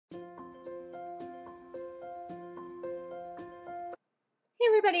Hey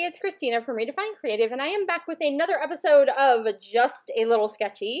everybody, it's Christina from Redefine Creative, and I am back with another episode of Just a Little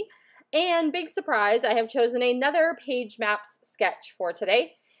Sketchy. And big surprise, I have chosen another PageMaps sketch for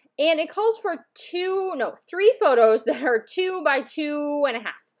today. And it calls for three photos that are 2 by 2.5.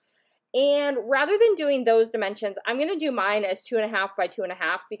 And rather than doing those dimensions, I'm going to do mine as 2.5 by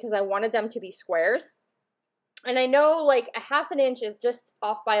 2.5 because I wanted them to be squares. And I know like a 1/2 inch is just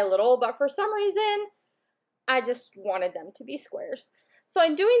off by a little, but for some reason, I just wanted them to be squares. So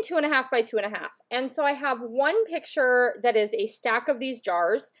I'm doing 2.5 by 2.5. And so I have one picture that is a stack of these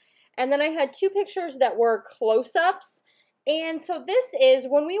jars. And then I had two pictures that were close-ups. And so this is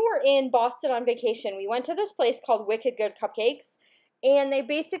when we were in Boston on vacation, we went to this place called Wicked Good Cupcakes. And they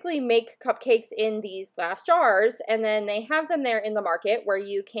basically make cupcakes in these glass jars. And then they have them there in the market where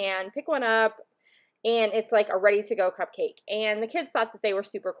you can pick one up and it's like a ready-to-go cupcake. And the kids thought that they were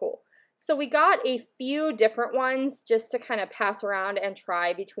super cool. So we got a few different ones just to kind of pass around and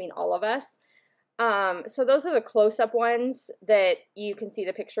try between all of us. So those are the close-up ones that you can see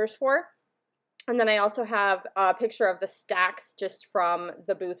the pictures for. And then I also have a picture of the stacks just from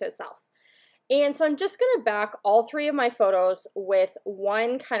the booth itself. And so I'm just going to back all three of my photos with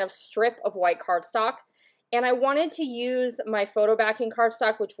one kind of strip of white cardstock. And I wanted to use my photo backing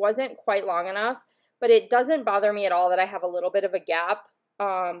cardstock, which wasn't quite long enough, but it doesn't bother me at all that I have a little bit of a gap.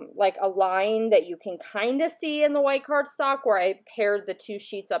 Like a line that you can kind of see in the white cardstock where I paired the two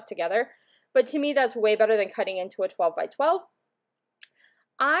sheets up together. But to me, that's way better than cutting into a 12 by 12.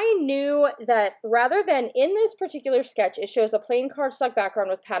 I knew that rather than in this particular sketch, it shows a plain cardstock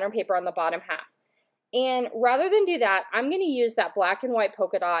background with pattern paper on the bottom half. And rather than do that, I'm going to use that black and white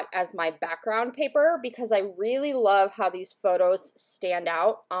polka dot as my background paper because I really love how these photos stand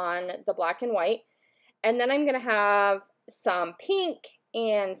out on the black and white. And then I'm going to have some pink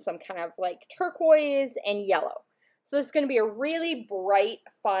and some kind of like turquoise and yellow. So this is going to be a really bright,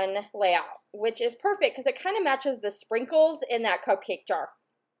 fun layout, which is perfect because it kind of matches the sprinkles in that cupcake jar.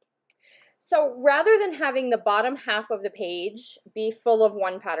 So rather than having the bottom half of the page be full of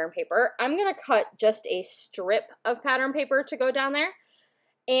one pattern paper, I'm going to cut just a strip of pattern paper to go down there.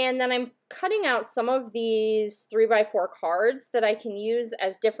 And then I'm cutting out some of these 3x4 cards that I can use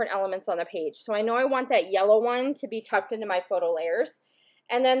as different elements on the page. So I know I want that yellow one to be tucked into my photo layers.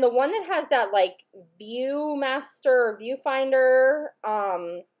 And then the one that has that like viewfinder,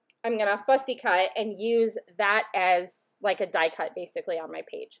 I'm going to fussy cut and use that as like a die cut basically on my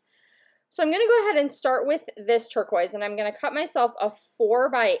page. So I'm going to go ahead and start with this turquoise and I'm going to cut myself a 4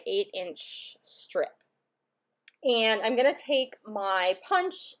 by 8 inch strip. And I'm going to take my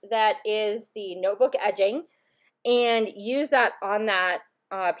punch that is the notebook edging and use that on that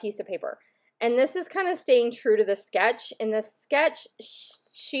piece of paper. And this is kind of staying true to the sketch. In the sketch,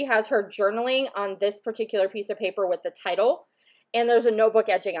 she has her journaling on this particular piece of paper with the title. And there's a notebook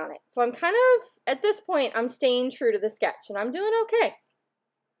edging on it. So I'm kind of, at this point, I'm staying true to the sketch. And I'm doing okay.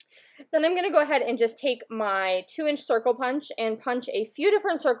 Then I'm going to go ahead and just take my 2-inch circle punch and punch a few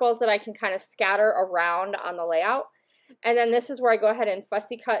different circles that I can kind of scatter around on the layout. And then this is where I go ahead and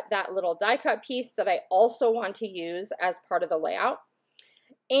fussy cut that little die cut piece that I also want to use as part of the layout.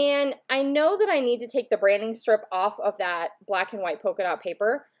 And I know that I need to take the branding strip off of that black and white polka dot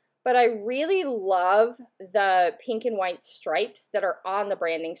paper, but I really love the pink and white stripes that are on the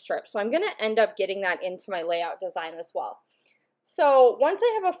branding strip. So I'm going to end up getting that into my layout design as well. So once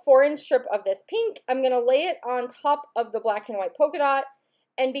I have a 4-inch strip of this pink, I'm going to lay it on top of the black and white polka dot.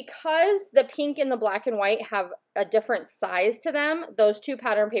 And because the pink and the black and white have a different size to them, those two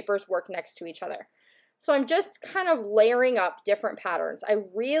pattern papers work next to each other. So I'm just kind of layering up different patterns. I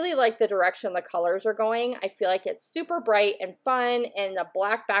really like the direction the colors are going. I feel like it's super bright and fun, and the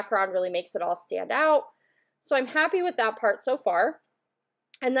black background really makes it all stand out. So I'm happy with that part so far.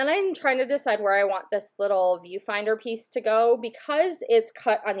 And then I'm trying to decide where I want this little viewfinder piece to go. Because it's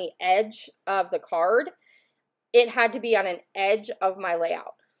cut on the edge of the card, it had to be on an edge of my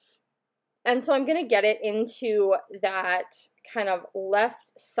layout. And so I'm going to get it into that kind of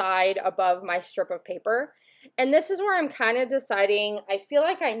left side above my strip of paper. And this is where I'm kind of deciding, I feel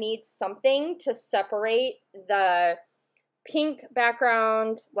like I need something to separate the pink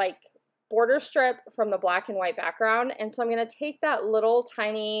background, like border strip from the black and white background. And so I'm going to take that little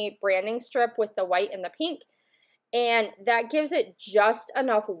tiny branding strip with the white and the pink, and that gives it just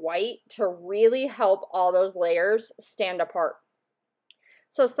enough white to really help all those layers stand apart.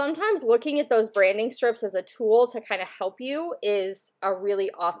 So sometimes looking at those branding strips as a tool to kind of help you is a really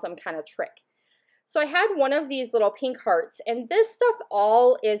awesome kind of trick. So I had one of these little pink hearts, and this stuff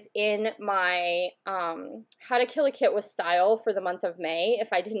all is in my How to Kill a Kit with Style for the month of May, if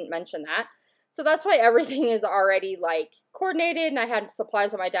I didn't mention that. So that's why everything is already like coordinated, and I had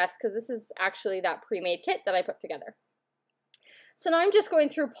supplies on my desk because this is actually that pre-made kit that I put together. So now I'm just going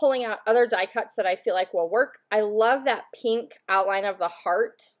through pulling out other die cuts that I feel like will work. I love that pink outline of the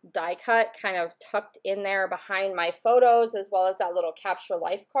heart die cut kind of tucked in there behind my photos, as well as that little capture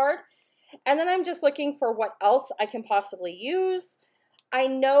life card. And then I'm just looking for what else I can possibly use. I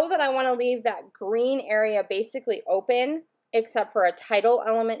know that I want to leave that green area basically open, except for a title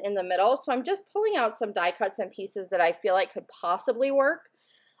element in the middle. So I'm just pulling out some die cuts and pieces that I feel like could possibly work.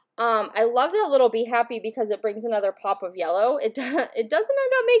 I love that little Be Happy because it brings another pop of yellow. It doesn't end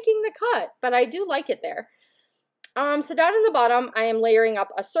up making the cut, but I do like it there. So down in the bottom, I am layering up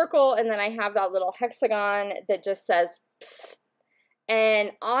a circle, and then I have that little hexagon that just says psst.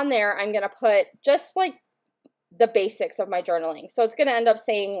 And on there, I'm going to put just like the basics of my journaling. So it's going to end up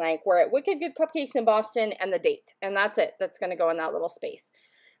saying like we're at Wicked Good Cupcakes in Boston and the date. And that's it. That's going to go in that little space.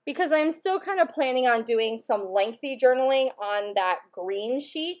 Because I'm still kind of planning on doing some lengthy journaling on that green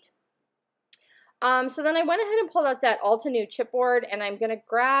sheet. So then I went ahead and pulled out that Altenew chipboard, and I'm going to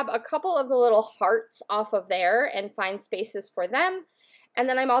grab a couple of the little hearts off of there and find spaces for them. And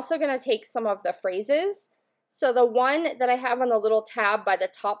then I'm also going to take some of the phrases. So the one that I have on the little tab by the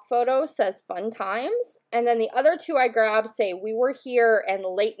top photo says fun times. And then the other two I grabbed say we were here and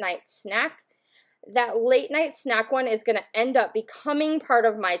late night snack. That late night snack one is going to end up becoming part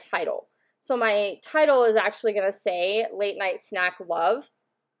of my title. So my title is actually going to say late night snack love.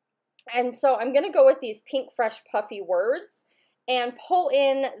 And so I'm going to go with these pink fresh puffy words and pull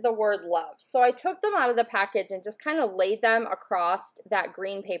in the word love. So I took them out of the package and just kind of laid them across that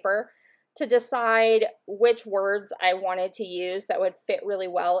green paper to decide which words I wanted to use that would fit really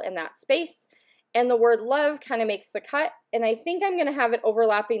well in that space. And the word love kind of makes the cut. And I think I'm going to have it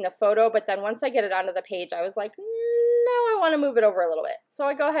overlapping the photo, but then once I get it onto the page, I was like, no, I want to move it over a little bit. So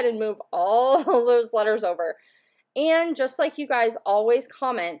I go ahead and move all those letters over. And just like you guys always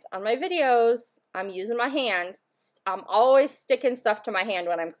comment on my videos, I'm using my hand. I'm always sticking stuff to my hand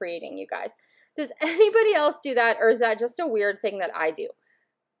when I'm creating, you guys. Does anybody else do that, or is that just a weird thing that I do?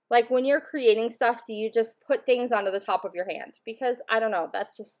 Like when you're creating stuff, do you just put things onto the top of your hand? Because I don't know,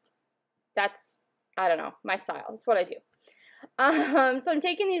 that's I don't know, my style. That's what I do. So I'm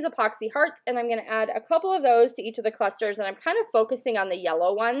taking these epoxy hearts, and I'm going to add a couple of those to each of the clusters, and I'm kind of focusing on the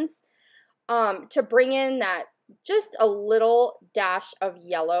yellow ones to bring in that just a little dash of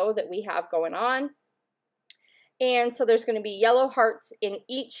yellow that we have going on. And so there's going to be yellow hearts in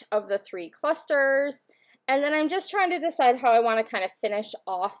each of the 3 clusters. And then I'm just trying to decide how I want to kind of finish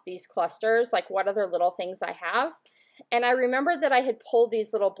off these clusters, like what other little things I have. And I remembered that I had pulled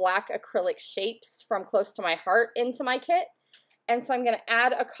these little black acrylic shapes from close to my heart into my kit. And so I'm going to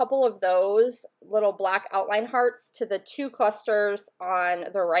add a couple of those little black outline hearts to the 2 clusters on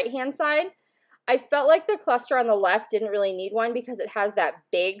the right-hand side. I felt like the cluster on the left didn't really need one because it has that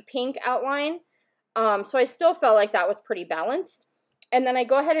big pink outline. So I still felt like that was pretty balanced. And then I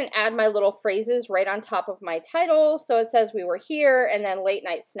go ahead and add my little phrases right on top of my title. So it says we were here, and then late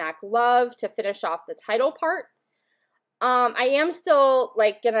night snack love to finish off the title part. I am still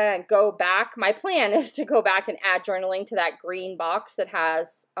like gonna go back. My plan is to go back and add journaling to that green box that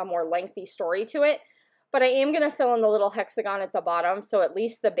has a more lengthy story to it. But I am gonna fill in the little hexagon at the bottom, so at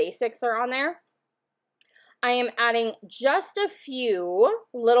least the basics are on there. I am adding just a few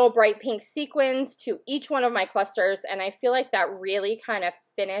little bright pink sequins to each one of my clusters, and I feel like that really kind of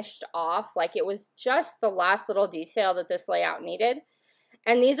finished off, like it was just the last little detail that this layout needed.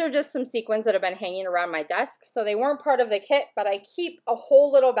 And these are just some sequins that have been hanging around my desk, so they weren't part of the kit, but I keep a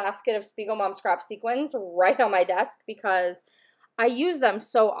whole little basket of Spiegel Mom Scrap sequins right on my desk because I use them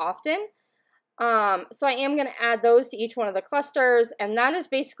so often. So I am going to add those to each one of the clusters, and that is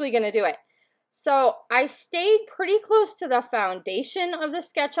basically going to do it. So I stayed pretty close to the foundation of the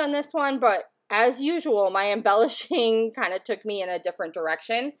sketch on this one, but as usual, my embellishing kind of took me in a different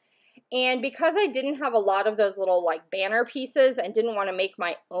direction. And because I didn't have a lot of those little like banner pieces and didn't want to make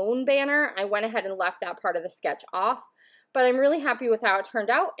my own banner, I went ahead and left that part of the sketch off. But I'm really happy with how it turned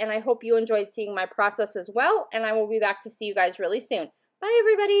out, and I hope you enjoyed seeing my process as well, and I will be back to see you guys really soon. Bye,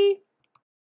 everybody!